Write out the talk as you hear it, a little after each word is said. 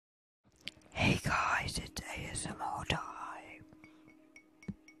ASMR time.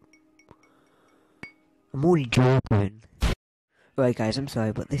 I'm only joking. Right guys, I'm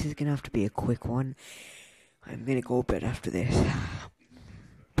sorry, but this is gonna have to be a quick one. I'm gonna go to bed after this.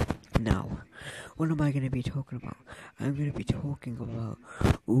 Now, what am I gonna be talking about? I'm gonna be talking about...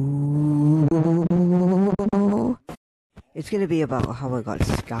 It's gonna be about how I got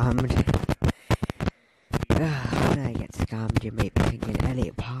scammed. How did I get scammed? You may be thinking,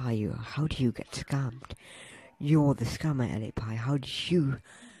 Elliot Pie, how do you get scammed? You're the scammer, Elliot Pie. How do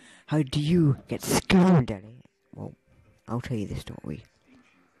you get scammed, Elliot? Well, I'll tell you the story.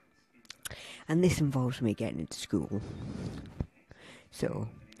 And this involves me getting into school. So,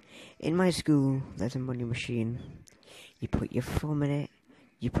 in my school, there's a money machine. You put your thumb in it,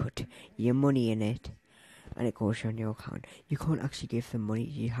 you put your money in it, and it goes on your account. You can't actually give them money,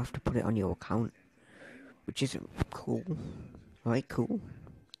 you have to put it on your account. Which is cool. Right, cool.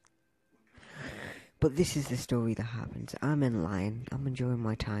 But this is the story that happens. I'm in line, I'm enjoying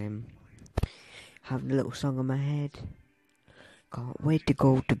my time. Having a little song in my head. Can't wait to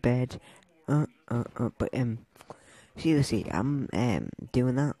go to bed. But seriously, I'm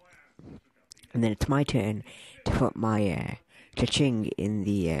doing that. And then it's my turn to put my cha-ching in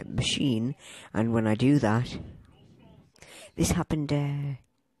the machine. And when I do that, this happened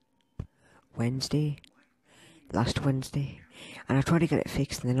last Wednesday, and I tried to get it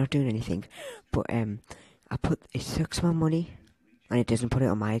fixed and they're not doing anything. But it sucks my money and it doesn't put it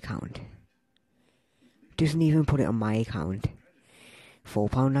on my account. Doesn't even put it on my account.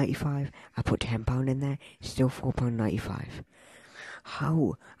 £4.95. I put £10 in there, still £4.95.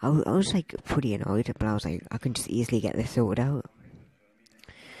 How? I was like pretty annoyed, but I was like, I can just easily get this sorted out.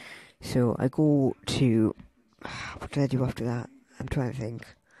 So I go to, what did I do after that? I'm trying to think.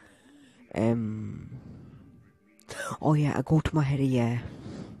 Oh yeah, I go to my head of year.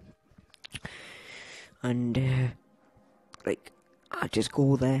 And I just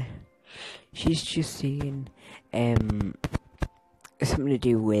go there. She's just saying something to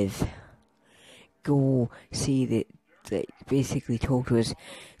do with go see the basically talk to us,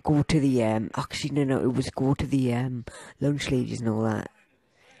 go to the actually no, it was go to the lunch ladies and all that.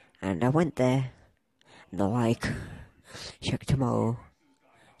 And I went there and they're like, check tomorrow.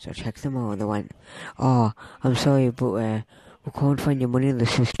 So I checked them all and they went, oh, I'm sorry, but we can't find your money in the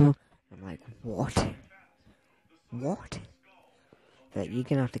system. I'm like, what? What? That you're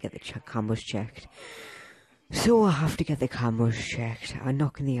gonna have to get the cameras checked. So I have to get the cameras checked. I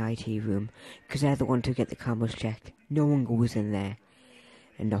knock in the IT room, because they're the ones who get the cameras checked. No one goes in there.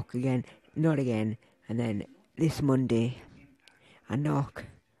 And knock again, not again. And then this Monday, I knock,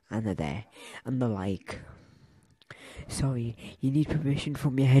 and they're there. And they're like, sorry, you need permission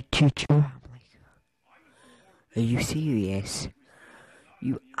from your head teacher. I'm like, are you serious?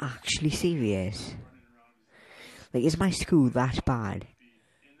 You actually serious? Like, is my school that bad?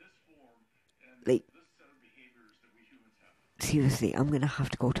 Like, seriously, I'm gonna have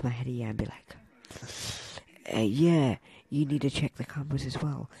to go to my head here and be like, yeah, you need to check the cameras as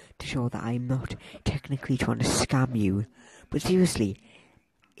well to show that I'm not technically trying to scam you. But seriously,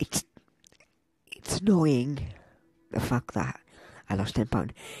 it's annoying, the fact that I lost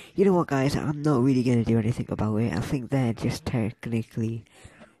 £10. You know what, guys, I'm not really gonna do anything about it. I think they're just technically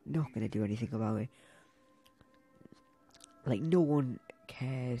not gonna do anything about it. Like, no one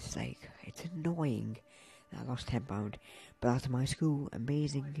cares. Like, it's annoying that I lost £10. But that's my school.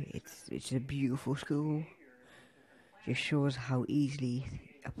 Amazing. It's a beautiful school. Just shows how easily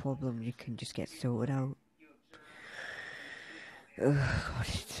a problem you can just get sorted out. Ugh, God,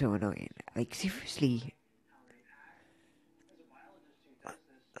 it's so annoying. Like, seriously.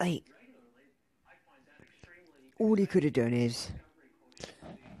 Like, all he could have done is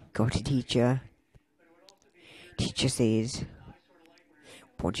go to teacher. Teacher says,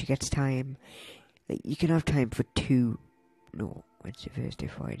 once she gets time, like, you can have time for Wednesday, Thursday,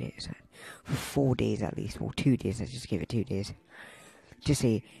 Friday, for 4 days at least, or 2 days, let's just give it 2 days. Just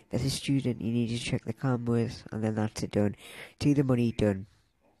say, there's a student, you need to check the cameras, and then that's it, done. Take the money, done.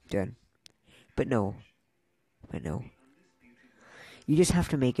 But no. You just have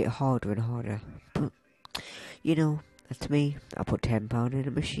to make it harder and harder. But, you know, that's me. I put £10 in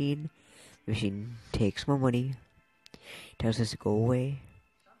a machine. The machine takes my money, tells us to go away.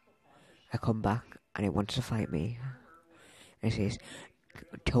 I come back and it wants to fight me. And it says,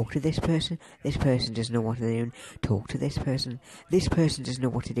 talk to this person doesn't know what to do. Talk to this person doesn't know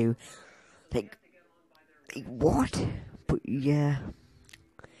what to do. Like what? But yeah,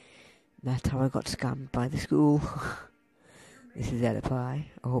 that's how I got scammed by the school. This is Elliot Pie.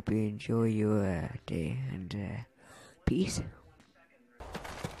 I hope you enjoy your day, and peace.